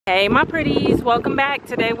Hey my pretties, welcome back.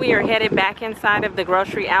 Today we are headed back inside of the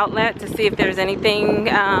grocery outlet to see if there's anything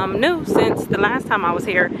new since the last time I was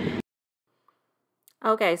here.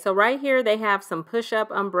 Okay, so right here they have some push-up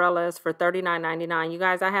umbrellas for $39.99. You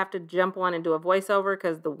guys, I have to jump on and do a voiceover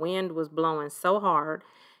because the wind was blowing so hard.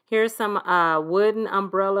 Here's some wooden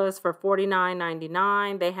umbrellas for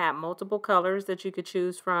 $49.99. They have multiple colors that you could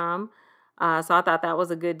choose from. So I thought that was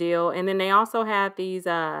a good deal. And then they also had these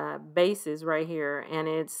bases right here, and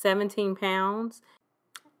it's 17 pounds.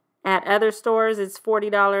 At other stores, it's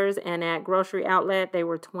 $40, and at Grocery Outlet, they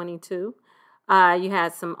were $22. You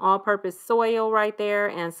had some all-purpose soil right there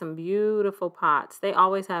and some beautiful pots. They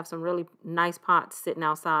always have some really nice pots sitting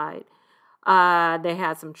outside. They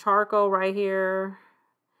had some charcoal right here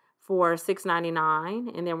for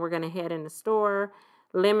 $6.99, and then we're going to head in the store.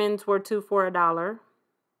 Lemons were 2 for $1.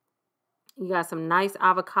 You got some nice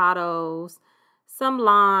avocados, some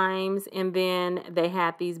limes, and then they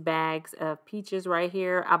had these bags of peaches right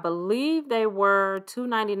here. I believe they were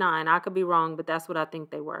 $2.99. I could be wrong, but that's what I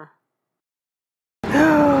think they were.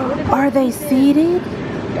 Are they seeded?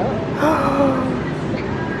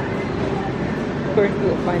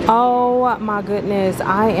 Oh my goodness,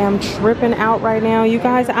 I am tripping out right now. You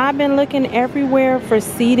guys, I've been looking everywhere for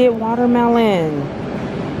seeded watermelon.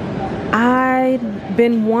 I've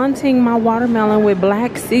been wanting my watermelon with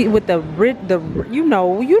black seed, with the you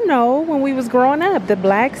know when we was growing up, the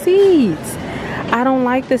black seeds. I don't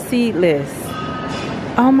like the seedless.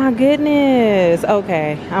 Oh my goodness.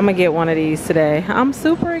 Okay, I'm gonna get one of these today. I'm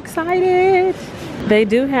super excited. They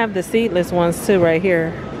do have the seedless ones too right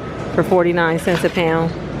here for 49 cents a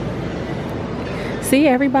pound. See,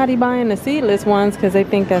 everybody buying the seedless ones because they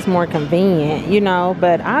think that's more convenient, you know,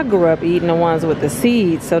 but I grew up eating the ones with the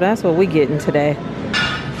seeds, so that's what we getting today.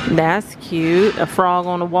 That's cute. A frog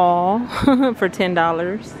on the wall for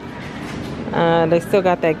 $10. They still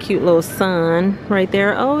got that cute little sun right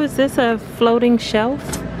there. Oh, is this a floating shelf?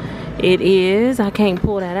 It is. I can't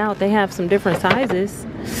pull that out. They have some different sizes.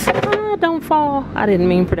 Don't fall. I didn't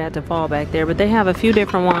mean for that to fall back there, but they have a few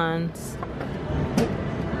different ones.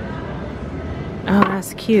 Oh,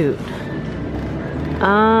 that's cute.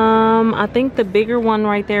 I think the bigger one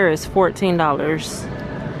right there is $14.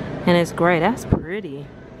 And it's gray. That's pretty.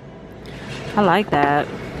 I like that.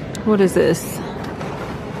 What is this?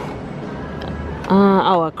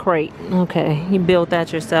 Oh, a crate. Okay, you built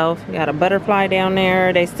that yourself. You got a butterfly down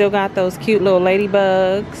there. They still got those cute little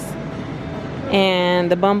ladybugs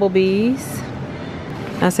and the bumblebees.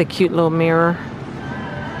 That's a cute little mirror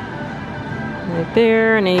right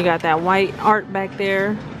there. And then you got that white art back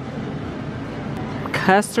there.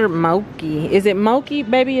 Custard mochi. Is it mochi,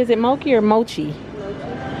 baby? Is it mochi or mochi?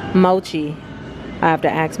 Mochi. I have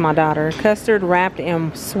to ask my daughter. Custard wrapped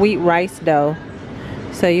in sweet rice dough.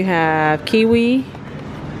 So you have kiwi,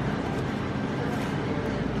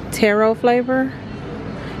 taro flavor.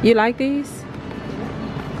 You like these?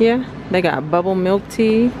 Yeah, they got bubble milk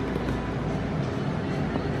tea.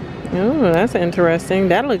 Oh, that's interesting.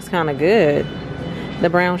 That looks kind of good. The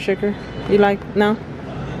brown sugar. You like? No?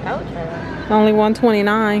 I would try that. Only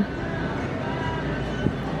 $1.29.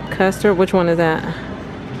 Custard. Which one is that?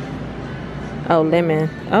 Oh, lemon.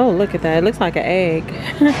 Oh, look at that. It looks like an egg.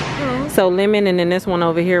 So lemon, and then this one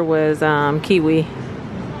over here was kiwi.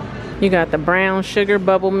 You got the brown sugar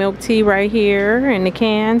bubble milk tea right here in the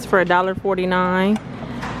cans for $1.49.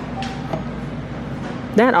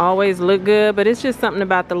 That always look good, but it's just something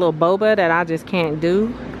about the little boba that I just can't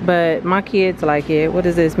do. But my kids like it. What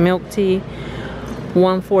is this? Milk tea,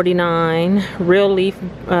 $1.49. Real leaf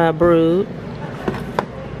brewed.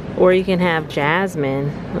 Or you can have jasmine.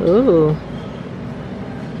 Ooh.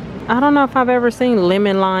 I don't know if I've ever seen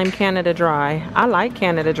lemon lime Canada Dry. I like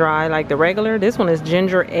Canada Dry, like the regular. This one is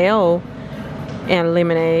ginger ale and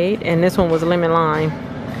lemonade, and this one was lemon lime.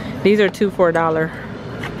 These are 2 for $1.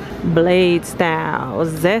 Blade style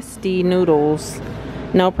zesty noodles.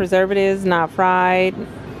 No preservatives, not fried.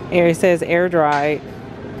 It says air dried.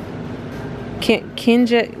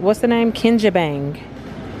 Kinja, what's the name? Kinja Bang.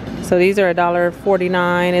 So these are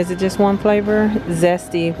 $1.49. Is it just one flavor?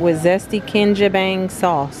 Zesty with zesty Kinja Bang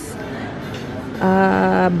sauce.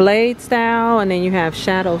 Blade style, and then you have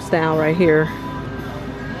shadow style right here.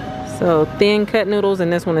 So thin cut noodles,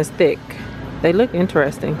 and this one is thick. They look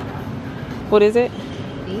interesting. What is it?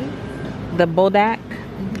 The Bodak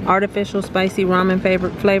artificial spicy ramen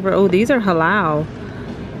flavor. Oh, these are halal,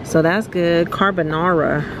 so that's good.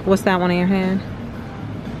 Carbonara. What's that one in your hand?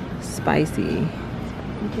 Spicy.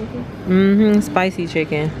 Spicy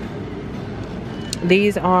chicken.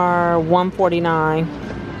 These are $1.49,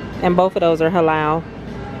 and both of those are halal.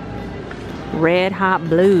 Red Hot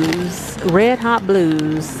Blues. Red Hot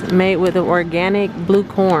Blues made with the organic blue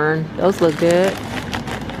corn. Those look good.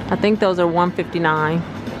 I think those are $1.59.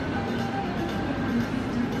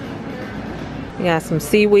 You got some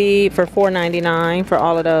seaweed for $4.99 for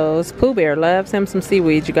all of those. Pooh Bear loves him some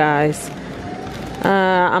seaweed, you guys.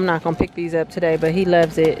 I'm not gonna pick these up today, but he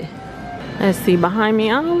loves it. Let's see behind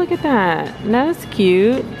me. Oh, look at that. That's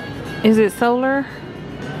cute. Is it solar?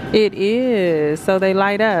 It is. So they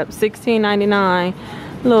light up. $16.99.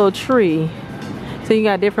 Little tree. So you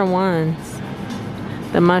got different ones.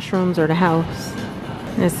 The mushrooms or the house.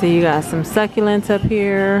 Let's see, you got some succulents up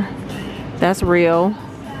here. That's real.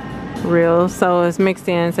 Real. So it's mixed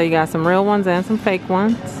in. So you got some real ones and some fake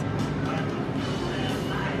ones.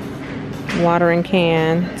 Watering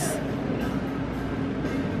cans.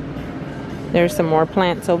 There's some more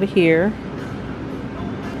plants over here.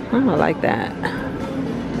 Oh, I like that.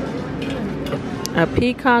 A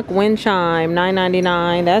peacock wind chime,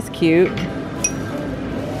 $9.99. That's cute.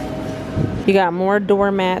 You got more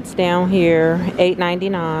doormats down here,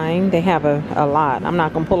 $8.99. They have a lot. I'm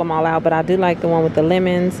not gonna pull them all out, but I do like the one with the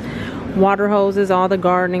lemons. Water hoses, all the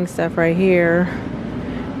gardening stuff right here.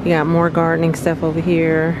 You got more gardening stuff over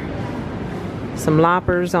here. Some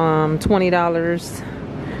loppers, $20.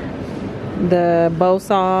 The bow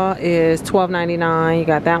saw is $12.99. You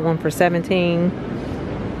got that one for $17.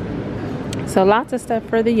 So lots of stuff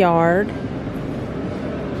for the yard.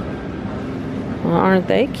 Well, aren't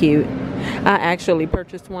they cute? I actually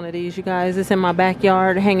purchased one of these, you guys. It's in my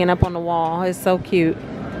backyard, hanging up on the wall. It's so cute.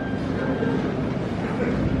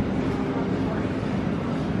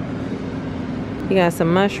 You got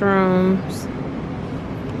some mushrooms.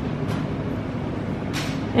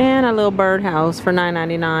 And a little birdhouse for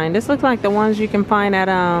 $9.99. This looks like the ones you can find at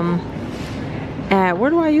where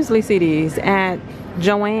do I usually see these? At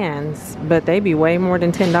Joann's, but they be way more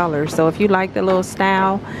than $10. So if you like the little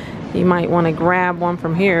style, you might want to grab one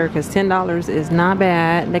from here because $10 is not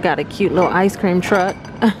bad. They got a cute little ice cream truck.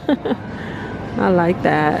 I like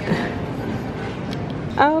that.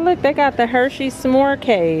 Oh, look, they got the Hershey s'more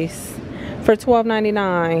case for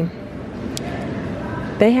 $12.99.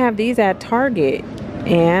 They have these at Target.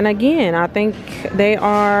 And again, I think they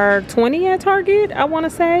are $20 at Target, I want to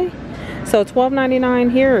say. So $12.99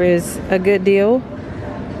 here is a good deal.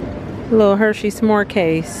 Little Hershey s'more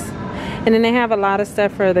case. And then they have a lot of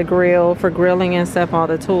stuff for the grill, for grilling and stuff, all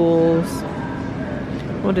the tools.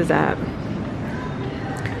 What is that?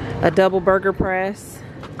 A double burger press.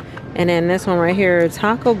 And then this one right here,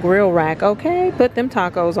 taco grill rack. Okay, put them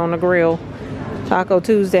tacos on the grill. Taco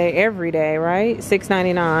Tuesday every day, right?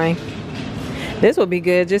 $6.99. This would be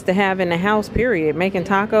good just to have in the house, period. Making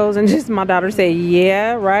tacos and just my daughter say,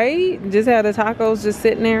 yeah, right? Just have the tacos just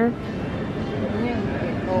sitting there.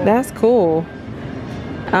 That's cool.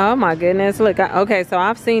 Oh my goodness. Look, okay, so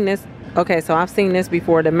I've seen this. Okay, so I've seen this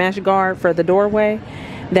before. The mesh guard for the doorway.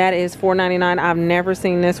 That is $4.99. I've never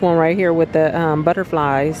seen this one right here with the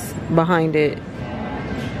butterflies behind it.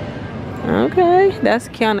 Okay, that's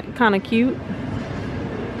kind of cute.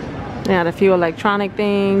 Got a few electronic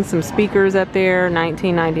things, some speakers up there,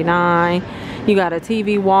 $19.99. You got a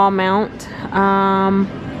TV wall mount.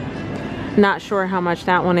 Not sure how much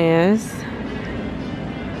that one is.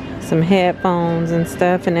 Some headphones and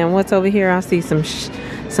stuff. And then what's over here? I see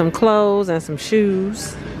some clothes and some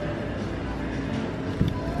shoes.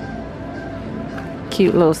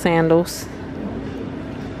 Cute little sandals.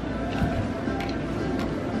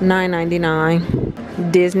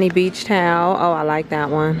 $9.99. Disney beach towel. Oh, I like that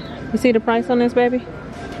one. You see the price on this, baby?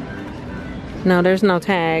 No, there's no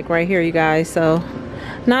tag right here, you guys. So,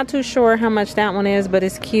 not too sure how much that one is, but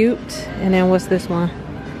it's cute. And then what's this one?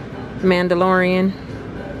 Mandalorian.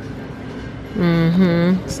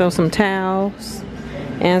 So some towels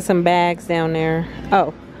and some bags down there.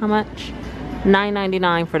 Oh, how much?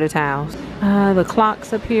 $9.99 for the towels. The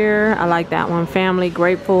clocks up here. I like that one. Family,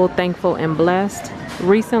 grateful, thankful, and blessed.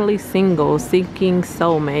 Recently single, seeking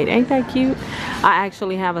soulmate. Ain't that cute? I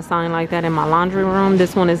actually have a sign like that in my laundry room.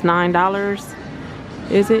 This one is $9.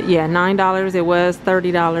 Is it? Yeah, $9. It was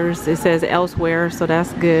 $30. It says elsewhere, so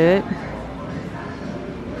that's good.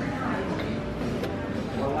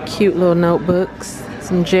 Cute little notebooks.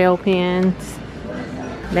 Some gel pens.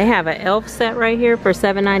 They have an elf set right here for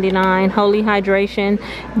 $7.99. Holy Hydration.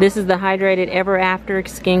 This is the Hydrated Ever After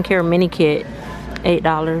Skincare Mini Kit.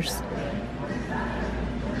 $8.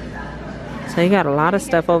 So you got a lot of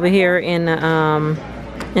stuff over here in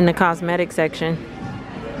the cosmetic section.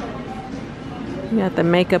 You got the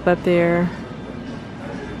makeup up there.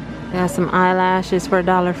 Got some eyelashes for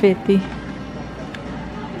 $1.50.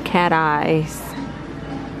 Cat eyes.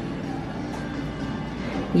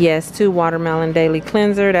 Yes, 2 watermelon daily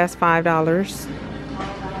cleanser. That's $5.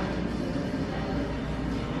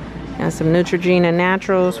 Got some Neutrogena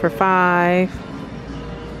Naturals for $5.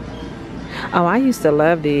 Oh, I used to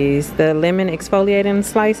love these. The lemon exfoliating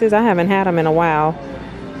slices. I haven't had them in a while.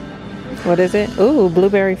 What is it? Ooh,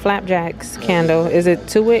 blueberry flapjacks candle. Is it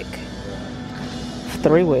 2-wick?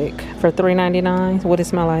 3-wick for $3.99. What does it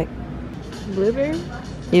smell like? Blueberry?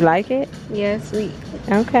 You like it? Yeah, sweet.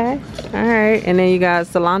 Okay. All right. And then you got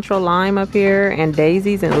cilantro lime up here and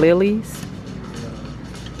daisies and lilies.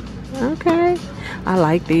 Okay. I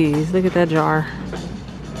like these. Look at that jar.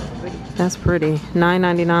 That's pretty.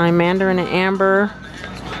 $9.99. Mandarin and amber.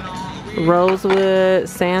 Rosewood,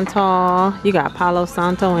 Santal. You got Palo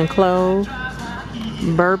Santo and clove.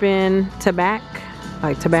 Bourbon tobacco,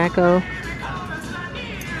 like tobacco.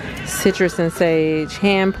 Citrus and sage.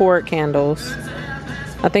 Hand poured candles.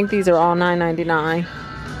 I think these are all $9.99.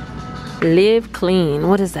 Live Clean.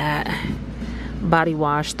 What is that? Body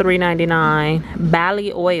wash, $3.99.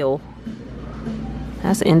 Bali oil.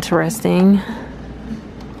 That's interesting.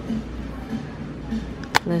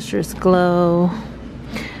 Lustrous Glow.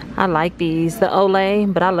 I like these, the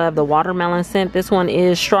Olay, but I love the watermelon scent. This one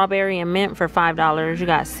is strawberry and mint for $5. You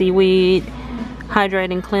got seaweed,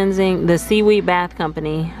 hydrating cleansing, the Seaweed Bath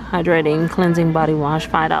Company, hydrating cleansing body wash,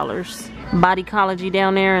 $5. Bodycology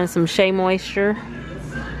down there and some Shea Moisture.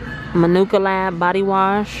 Manuka Lab body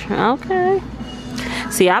wash. Okay.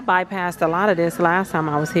 See, I bypassed a lot of this last time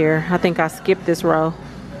I was here. I think I skipped this row.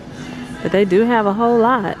 But they do have a whole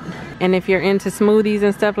lot. And if you're into smoothies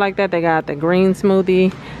and stuff like that, they got the green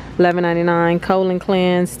smoothie, $11.99, colon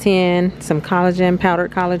cleanse, 10, some collagen,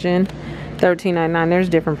 powdered collagen, $13.99. There's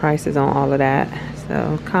different prices on all of that.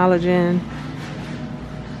 So collagen,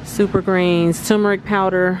 super greens, turmeric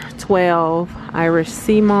powder, $12, Irish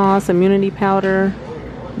sea moss, immunity powder,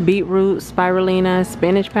 beetroot, spirulina,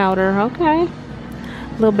 spinach powder. Okay,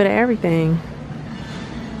 a little bit of everything.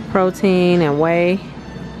 Protein and whey.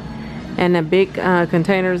 And the big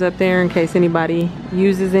containers up there in case anybody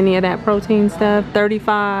uses any of that protein stuff,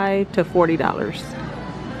 $35 to $40.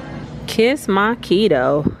 Kiss My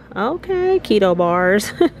Keto. Okay, keto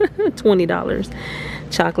bars, $20.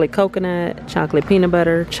 Chocolate coconut, chocolate peanut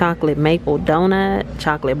butter, chocolate maple donut,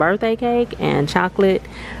 chocolate birthday cake, and chocolate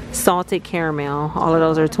salted caramel. All of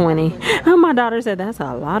those are $20. Oh, my daughter said that's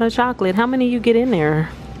a lot of chocolate. How many you get in there?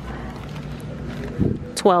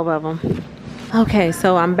 12 of them. Okay,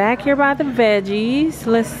 so I'm back here by the veggies.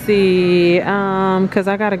 Let's see, because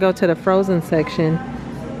I gotta go to the frozen section.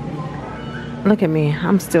 Look at me,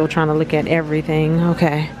 I'm still trying to look at everything.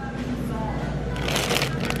 Okay.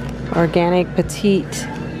 Organic petite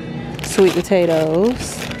sweet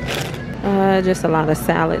potatoes. Just a lot of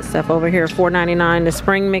salad stuff over here, $4.99. The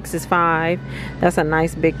spring mix is $5. That's a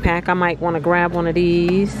nice big pack. I might want to grab one of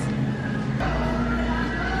these.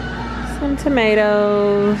 Some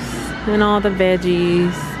tomatoes. And all the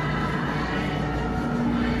veggies.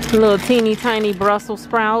 Little teeny tiny Brussels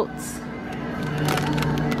sprouts.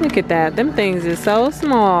 Look at that. Them things are so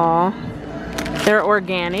small. They're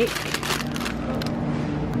organic.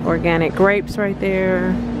 Organic grapes right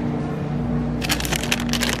there.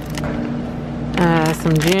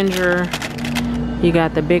 Some ginger. You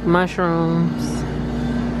got the big mushrooms.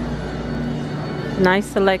 Nice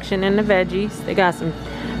selection in the veggies. They got some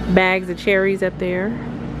bags of cherries up there.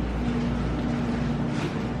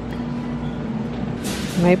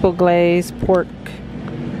 Maple glazed pork,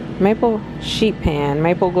 maple sheet pan,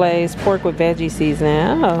 maple glazed pork with veggie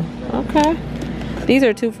seasoning. Oh, okay. These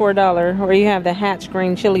are $2 for $1. Or you have the Hatch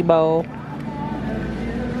green chili bowl.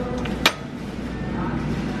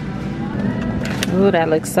 Ooh, that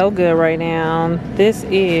looks so good right now. This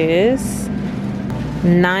is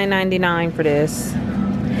 $9.99 for this.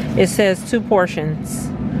 It says 2 portions.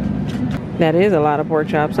 That is a lot of pork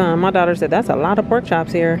chops, huh? My daughter said that's a lot of pork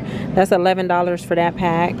chops here. That's $11 for that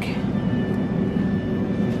pack.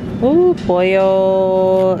 Ooh,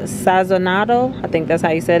 pollo sazonado. I think that's how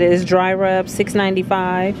you said it. It's dry rub,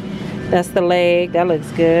 $6.95. That's the leg. That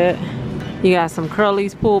looks good. You got some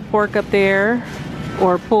Curly's pulled pork up there,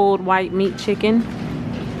 or pulled white meat chicken.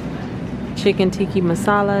 Chicken tiki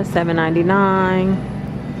masala, $7.99.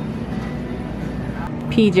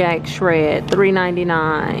 P.Jack shred,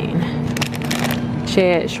 $3.99.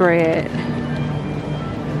 Ched shred,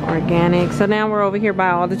 organic. So now we're over here by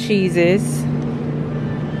all the cheeses.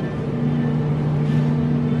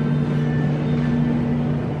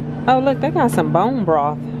 Oh, look, they got some bone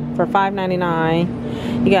broth for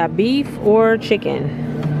 $5.99. You got beef or chicken.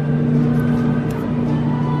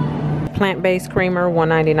 Plant-based creamer,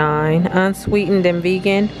 $1.99. Unsweetened and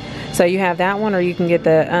vegan So you have that one, or you can get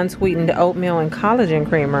the unsweetened oatmeal and collagen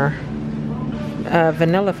creamer,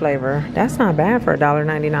 vanilla flavor. That's not bad for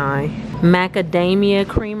 $1.99. Macadamia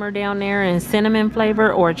creamer down there in cinnamon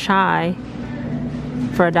flavor, or chai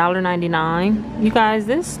for $1.99. You guys,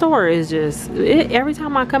 this store is just, every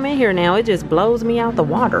time I come in here now, it just blows me out the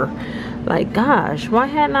water. Like, gosh, why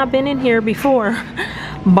hadn't I been in here before?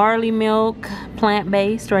 Barley milk,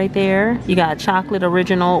 plant-based right there. You got chocolate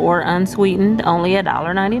original or unsweetened, only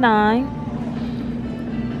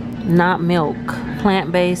 $1.99. Not milk,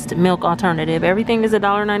 plant-based milk alternative. Everything is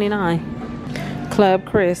 $1.99. Club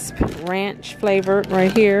Crisp ranch flavored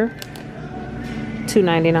right here,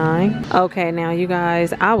 $2.99. Okay, now you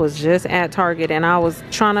guys, I was just at Target and I was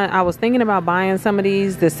thinking about buying some of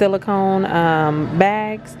these, the silicone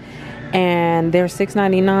bags, and they're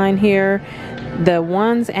 $6.99 here. The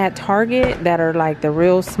ones at Target that are like the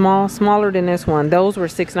real small, smaller than this one, those were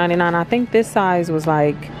 $6.99. I think this size was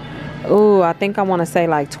like, oh, I think I want to say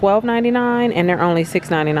like $12.99, and they're only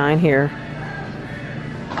 $6.99 here.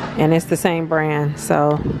 And it's the same brand.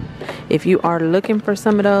 So if you are looking for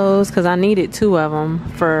some of those, because I needed 2 of them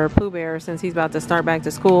for Pooh Bear since he's about to start back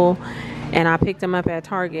to school, and I picked them up at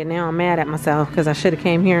Target. Now I'm mad at myself because I should have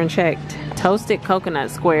came here and checked. Toasted coconut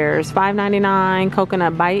squares, $5.99.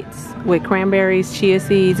 Coconut bites with cranberries, chia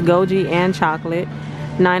seeds, goji, and chocolate,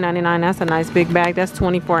 $9.99. That's a nice big bag. That's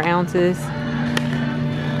 24 ounces.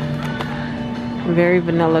 Very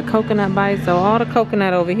vanilla coconut bites. So all the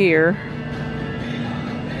coconut over here.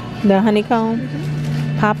 The honeycomb,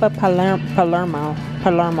 Papa Palermo.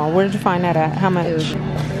 Where did you find that at? How much?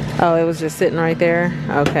 Oh, it was just sitting right there.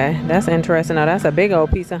 Okay, that's interesting. Oh, that's a big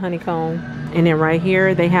old piece of honeycomb. And then right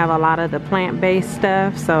here, they have a lot of the plant-based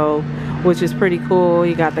stuff, so which is pretty cool.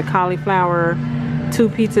 You got the cauliflower, two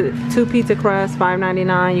pizza crust,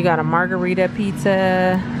 $5.99. You got a margarita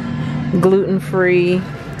pizza, gluten-free.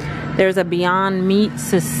 There's a Beyond Meat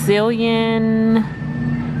Sicilian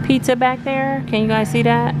pizza back there. Can you guys see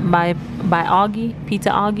that? By Augie, Pizza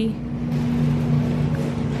Augie.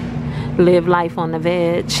 Live life on the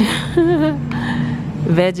veg.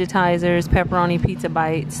 Vegetizers, pepperoni pizza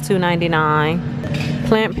bites, $2.99.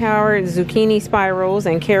 Plant powered zucchini spirals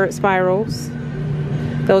and carrot spirals.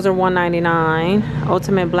 Those are $1.99.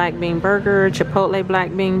 Ultimate black bean burger, chipotle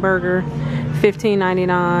black bean burger,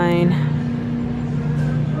 $15.99.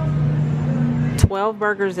 12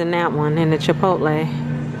 burgers in that one, in the chipotle.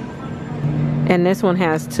 And this one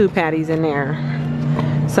has 2 patties in there.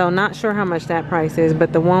 So not sure how much that price is,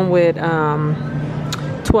 but the one with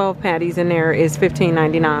 12 patties in there is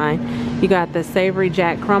 $15.99. You got the savory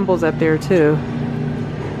jack crumbles up there too.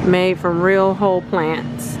 Made from real whole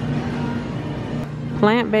plants.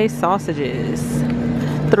 Plant-based sausages,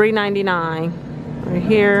 $3.99. Right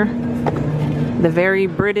here, the very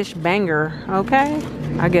British banger. Okay,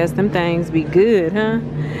 I guess them things be good, huh?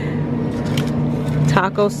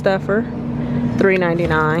 Taco stuffer,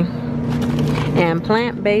 $3.99. And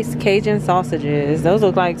plant-based Cajun sausages. Those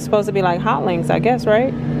look like supposed to be like hot links, I guess,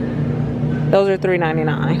 right? Those are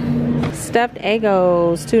 $3.99. Stuffed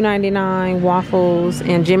Eggos, $2.99. Waffles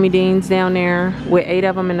and Jimmy Dean's down there with 8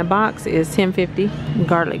 of them in the box is $10.50.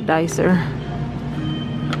 Garlic dicer.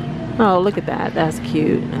 Oh, look at that. That's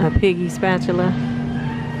cute. A piggy spatula.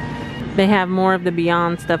 They have more of the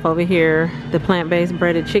Beyond stuff over here. The plant-based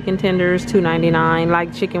breaded chicken tenders, $2.99.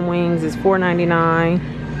 Like chicken wings is $4.99.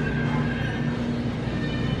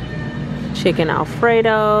 Chicken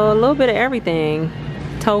Alfredo, a little bit of everything.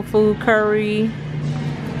 Tofu curry,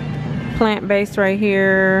 plant-based right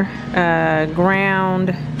here.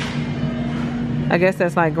 Ground, I guess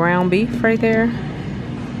that's like ground beef right there.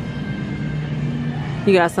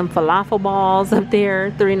 You got some falafel balls up there,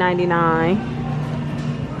 $3.99.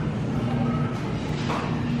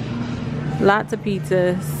 Lots of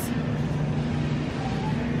pizzas.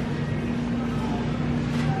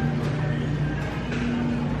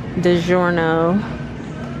 DiGiorno.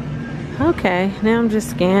 Okay, now I'm just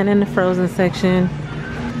scanning the frozen section.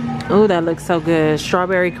 Oh, that looks so good.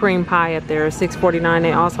 Strawberry cream pie up there, $6.49.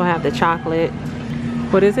 They also have the chocolate.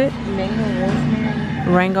 What is it?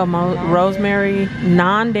 Rango rosemary,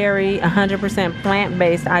 non-dairy, 100%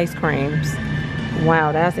 plant-based ice creams.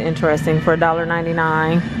 Wow, that's interesting for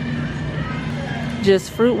 $1.99.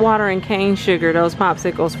 Just fruit water and cane sugar, those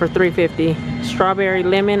popsicles for $3.50. Strawberry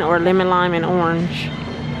lemon or lemon lime and orange.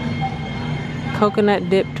 Coconut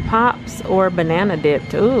dipped pops or banana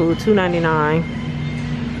dipped. Ooh, $2.99.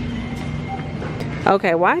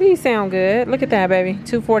 Okay, why do you sound good? Look at that, baby.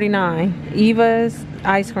 $2.49. Eva's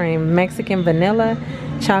ice cream, Mexican vanilla,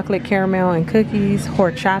 chocolate caramel and cookies,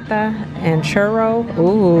 horchata and churro.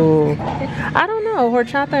 Ooh, I don't know,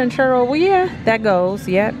 horchata and churro. Well, yeah, that goes.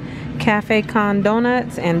 Yep. Cafe Con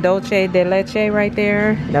Donuts and Dolce de Leche right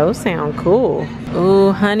there. Those sound cool.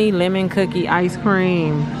 Ooh, honey lemon cookie ice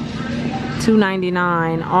cream.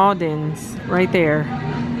 $2.99. Alden's right there.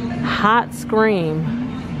 Hot Scream.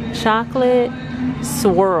 Chocolate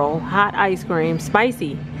swirl. Hot ice cream.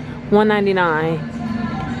 Spicy.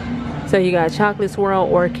 $1.99. So you got chocolate swirl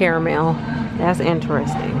or caramel. That's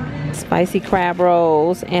interesting. Spicy crab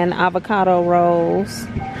rolls and avocado rolls.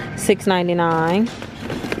 $6.99.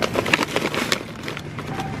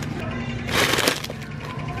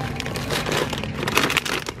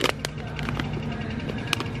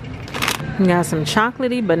 We got some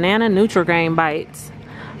chocolatey banana Nutri-Grain bites.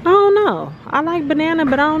 I don't know. I like banana,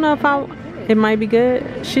 but I don't know if it might be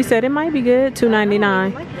good. She said it might be good.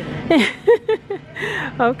 $2.99.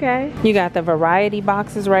 Okay. You got the variety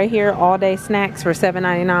boxes right here. All day snacks for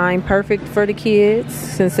 $7.99. Perfect for the kids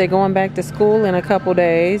since they're going back to school in a couple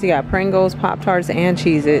days. You got Pringles, Pop-Tarts, and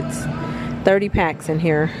Cheez-Its. 30 packs in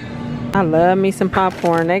here. I love me some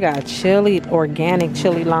popcorn. They got chili, organic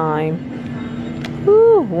chili lime.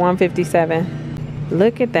 Ooh, $1.57.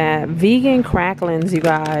 Look at that. Vegan cracklings, you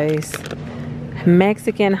guys.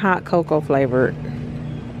 Mexican hot cocoa flavored.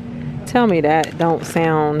 Tell me that don't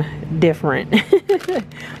sound different.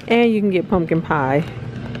 And you can get pumpkin pie.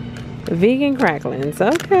 Vegan cracklings.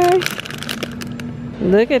 Okay.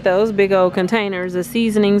 Look at those big old containers of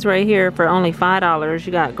seasonings right here for only $5.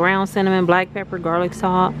 You got ground cinnamon, black pepper, garlic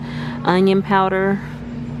salt, onion powder.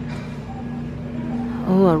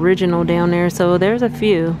 Oh, original down there. So there's a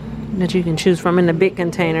few that you can choose from in the big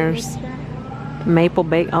containers. Maple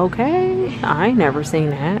bacon. Okay, I ain't never seen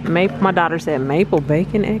that. My daughter said maple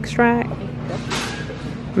bacon extract.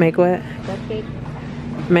 Make what?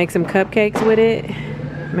 Cupcake. Make some cupcakes with it.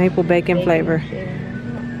 Maple bacon flavor.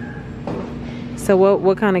 So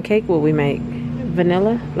what kind of cake will we make?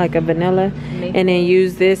 Vanilla, like a vanilla, and then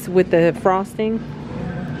use this with the frosting.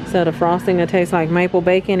 So the frosting will taste like maple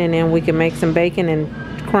bacon, and then we can make some bacon and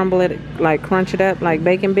crumble it, like crunch it up like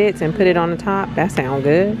bacon bits and put it on the top. That sounds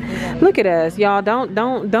good. Look at us, y'all.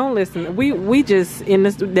 Don't listen. We just in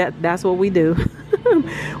this. That's what we do.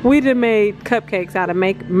 We just made cupcakes out of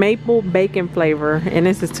maple bacon flavor, and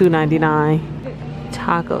this is $2.99.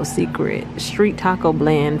 Taco Secret street taco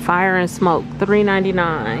blend, fire and smoke,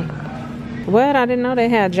 $3.99. What? I didn't know they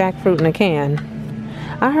had jackfruit in a can.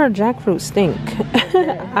 I heard jackfruit stink.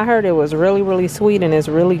 I heard it was really sweet and it's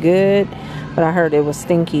really good, but I heard it was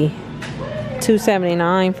stinky.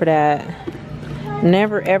 $2.79 for that.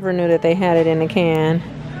 Never ever knew that they had it in a can.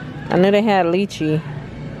 I knew they had lychee.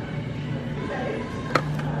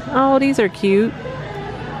 Oh, these are cute.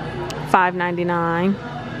 $5.99.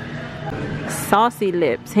 Saucy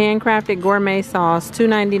Lips handcrafted gourmet sauce,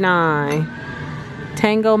 $2.99.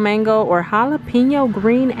 Tango mango or jalapeno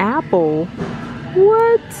green apple.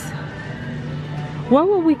 What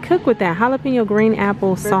would we cook with that? Jalapeno green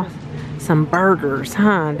apple sauce. Some burgers,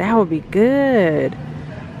 huh? That would be good.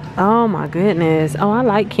 Oh my goodness. Oh, I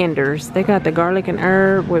like Kinders. They got the garlic and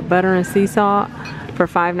herb with butter and sea salt for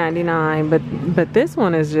 $5.99. But this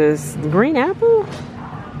one is just green apple.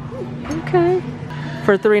 Okay.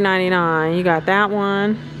 For $3.99. You got that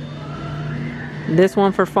one. This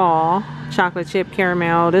one for fall. Chocolate chip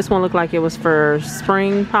caramel. This one looked like it was for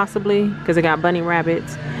spring possibly because it got bunny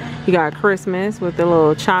rabbits. You got Christmas with the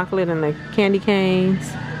little chocolate and the candy canes.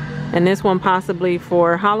 And this one possibly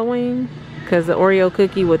for Halloween because the Oreo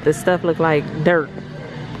cookie with the stuff looked like dirt.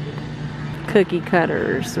 Cookie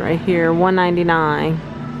cutters right here, $1.99.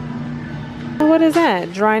 What is that?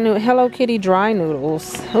 Hello Kitty dry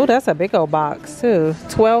noodles. Oh, that's a big old box too.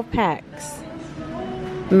 12 packs.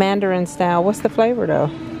 Mandarin style. What's the flavor though?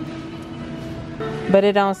 But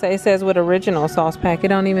it don't say. It says with original sauce pack. It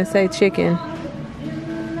don't even say chicken.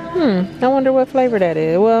 I wonder what flavor that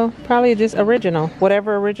is. Well, probably just original.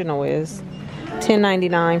 Whatever original is.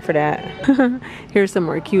 $10.99 for that. Here's some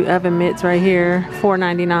more cute oven mitts right here.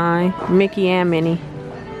 $4.99. Mickey and Minnie.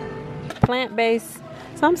 Plant-based.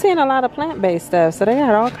 So I'm seeing a lot of plant-based stuff. So they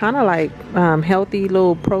got all kind of like healthy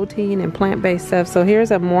little protein and plant-based stuff. So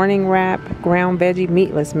here's a morning wrap ground veggie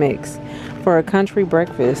meatless mix for a country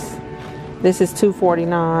breakfast. This is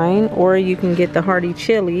 $2.49. Or you can get the hearty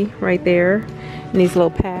chili right there in these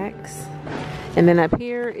little packs. And then up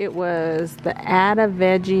here it was the Add a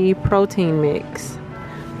Veggie protein mix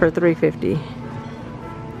for $3.50.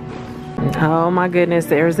 Oh my goodness,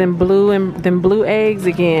 there's them blue eggs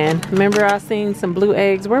again. Remember I seen some blue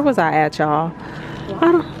eggs. Where was I at, y'all?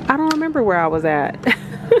 I don't remember where I was at.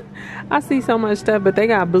 I see so much stuff, but they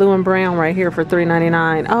got blue and brown right here for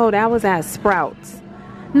 $3.99. Oh, that was at Sprouts.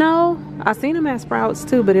 No, I seen them at Sprouts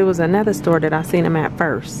too, but it was another store that I seen them at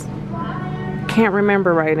first. can't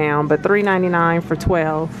remember right now, but $3.99 for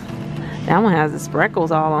 12. That one has the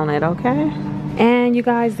sprinkles all on it, okay? And you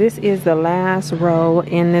guys, this is the last row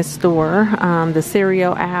in this store, the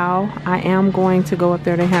cereal aisle. I am going to go up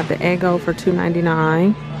there. They have the Eggo for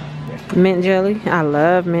 $2.99. Mint jelly. I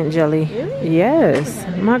love mint jelly. Really? Yes.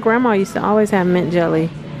 My grandma used to always have mint jelly.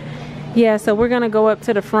 Yeah, so we're going to go up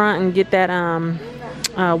to the front and get that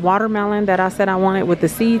watermelon that I said I wanted with the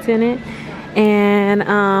seeds in it. And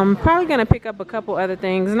probably going to pick up a couple other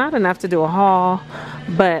things. Not enough to do a haul,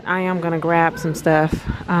 but I am going to grab some stuff.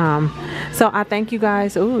 So I thank you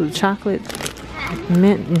guys. Ooh, chocolate,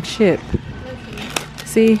 mint, and chip.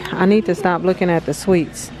 See, I need to stop looking at the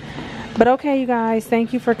sweets. But okay, you guys,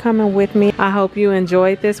 thank you for coming with me. I hope you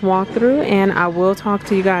enjoyed this walkthrough, and I will talk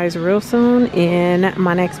to you guys real soon in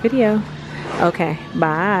my next video. Okay,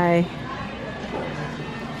 bye.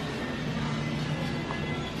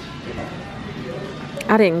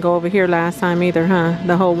 I didn't go over here last time either, huh?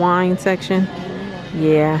 The whole wine section.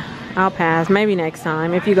 Yeah, I'll pass. Maybe next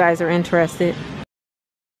time if you guys are interested.